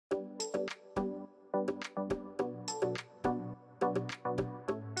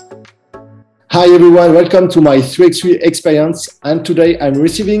Hi everyone, welcome to my 3x3 experience. And today I'm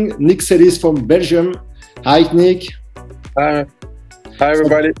receiving Nick Celis from Belgium. Hi Nick. Hi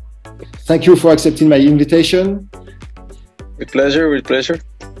everybody. Thank you for accepting my invitation. With pleasure, with pleasure.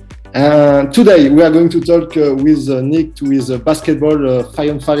 Today we are going to talk with Nick to his basketball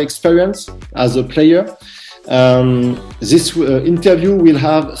 5-on-5 experience as a player. This interview will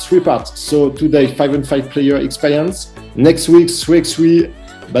have 3 parts. So today 5-on-5 player experience, next week 3x3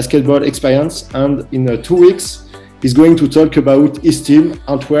 basketball experience, and in 2 weeks he's going to talk about his team,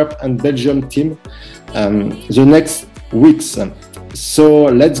 Antwerp and Belgium team, the next weeks. So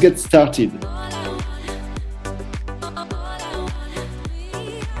let's get started.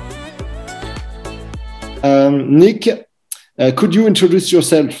 Nick, could you introduce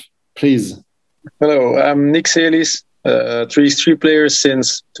yourself, please? Hello, I'm Nick Celis, 3x3 player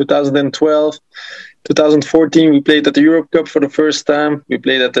since 2012. 2014, we played at the Europe Cup for the first time. We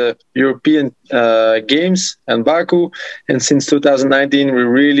played at the European Games and Baku. And since 2019, we're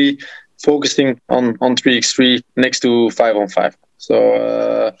really focusing on 3x3 next to 5-on-5.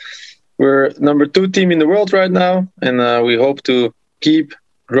 So we're number 2 team in the world right now. And we hope to keep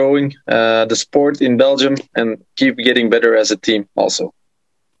growing the sport in Belgium and keep getting better as a team also.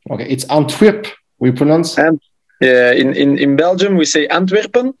 Okay, it's Antwerp, we pronounce? Yeah, in Belgium, we say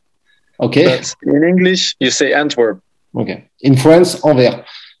Antwerpen. Okay. But in English, you say Antwerp. Okay. In France, Anvers.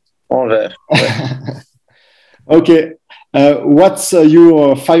 Anvers. Okay. What's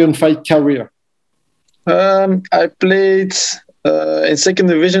your 5-on-5 career? I played in second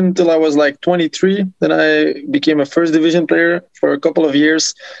division until I was like 23. Then I became a first division player for a couple of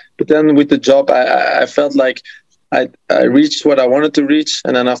years. But then with the job, I felt like I reached what I wanted to reach.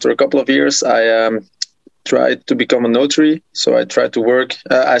 And then after a couple of years, I tried to become a notary. So I tried to work.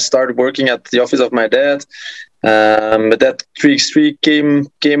 I started working at the office of my dad. But that 3x3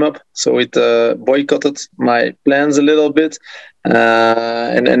 came up. So it boycotted my plans a little bit.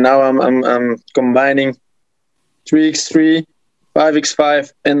 And now I'm combining 3x3,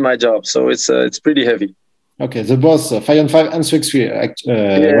 5x5 and my job. So it's pretty heavy. Okay, the boss 5-on-5 and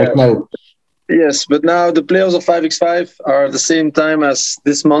 3x3 right now. Yes, but now the playoffs of 5x5 are the same time as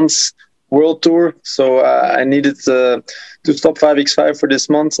this month's World Tour. So I needed to stop 5x5 for this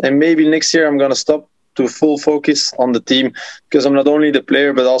month. And maybe next year I'm going to stop to full focus on the team, because I'm not only the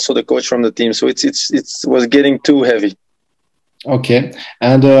player, but also the coach from the team. So it was getting too heavy. Okay.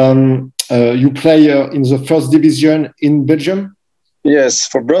 And you play in the first division in Belgium? Yes,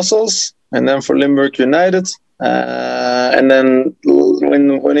 for Brussels and then for Limburg United. And then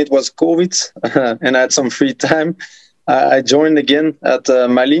when it was COVID and I had some free time, I joined again at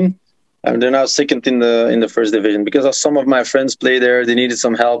Malines. They're now second in the first division because some of my friends play there. They needed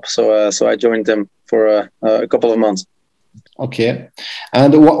some help, so I joined them for a couple of months. Okay.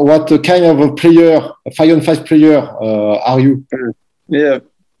 And what kind of a player, a 5-on-5 player, are you? Yeah,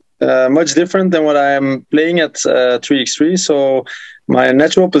 much different than what I am playing at 3x3. So my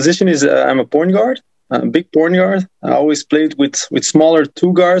natural position is I'm a point guard. A big point guard. I always played with smaller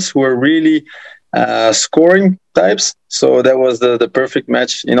 2 guards who are really scoring types. So that was the perfect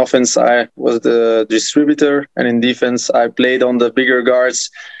match. In offense, I was the distributor, and in defense, I played on the bigger guards,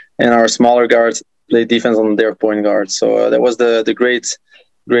 and our smaller guards played defense on their point guards. So that was the great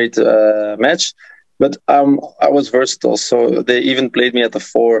match. But I was versatile, so they even played me at the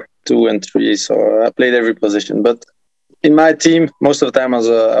 4, 2, and 3. So I played every position. But in my team, most of the time,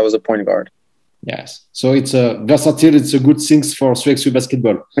 I was a point guard. Yes, so it's versatile. It's a good thing for 3x3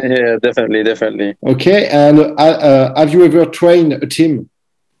 basketball. Yeah, definitely. Okay, and have you ever trained a team?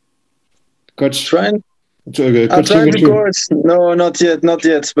 Coach? I'm trying to coach. No, not yet.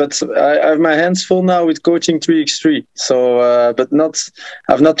 But I have my hands full now with coaching 3x3. So,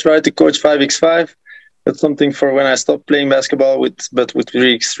 I've not tried to coach 5x5. That's something for when I stop playing basketball. But with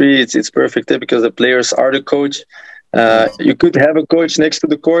 3x3, it's perfect because the players are the coach. You could have a coach next to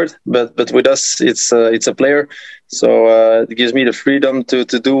the court, but with us, it's a player. So it gives me the freedom to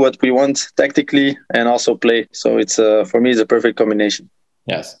do what we want tactically and also play. So it's for me, it's a perfect combination.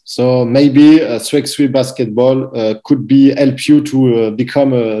 Yes. So maybe 3x3 basketball could be help you to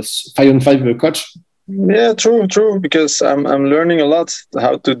become a 5-on-5 coach. Yeah, true. Because I'm learning a lot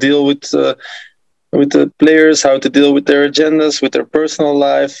how to deal with the players, how to deal with their agendas, with their personal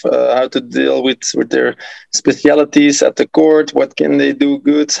life, how to deal with their specialities at the court. What can they do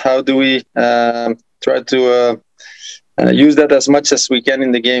good? How do we try to use that as much as we can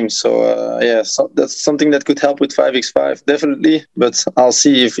in the game? So that's something that could help with 5x5, definitely. But I'll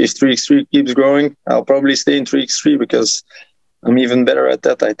see if 3x3 keeps growing. I'll probably stay in 3x3 because I'm even better at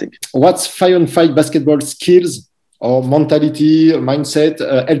that, I think. What's 5-on-5 basketball skills or mentality, mindset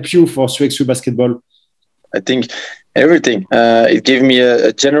help you for 3x3 basketball? I think everything. It gave me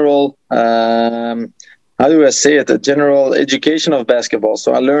a general, how do I say it? A general education of basketball.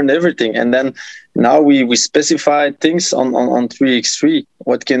 So I learned everything, and then now we specify things on 3x3.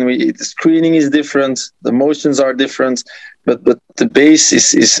 What can we? The screening is different. The motions are different, but the base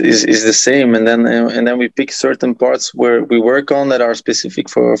is the same. And then we pick certain parts where we work on that are specific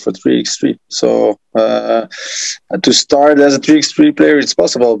for 3x3. So to start as a 3x3 player, it's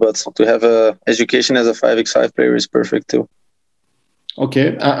possible, but to have a education as a 5x5 player is perfect too.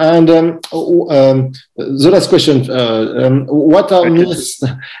 Okay, and the last question: what are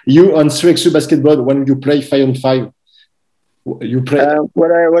you on 3x3 basketball when you play 5-on-5? You play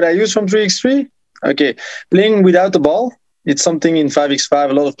what I use from 3x3. Okay, playing without the ball. It's something in 5x5.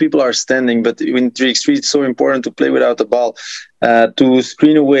 A lot of people are standing, but in 3x3, it's so important to play without the ball, to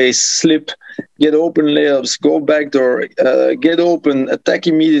screen away, slip, get open layups, go backdoor, get open, attack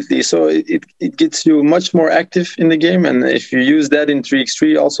immediately. So it gets you much more active in the game. And if you use that in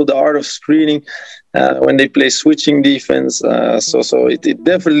 3x3, also the art of screening when they play switching defense. So it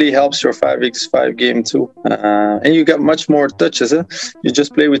definitely helps your 5x5 game too. And you got much more touches. You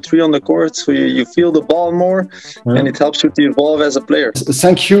just play with 3 on the court, so you feel the ball more, and it helps you to evolve as a player.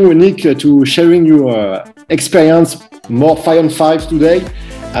 Thank you, Nick, to sharing your experience more 5-on-5 today.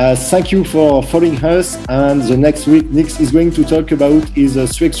 Thank you for following us, and the next week Nick is going to talk about his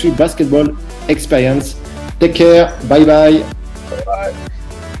 3x3 basketball experience. Take care. Bye bye. Bye.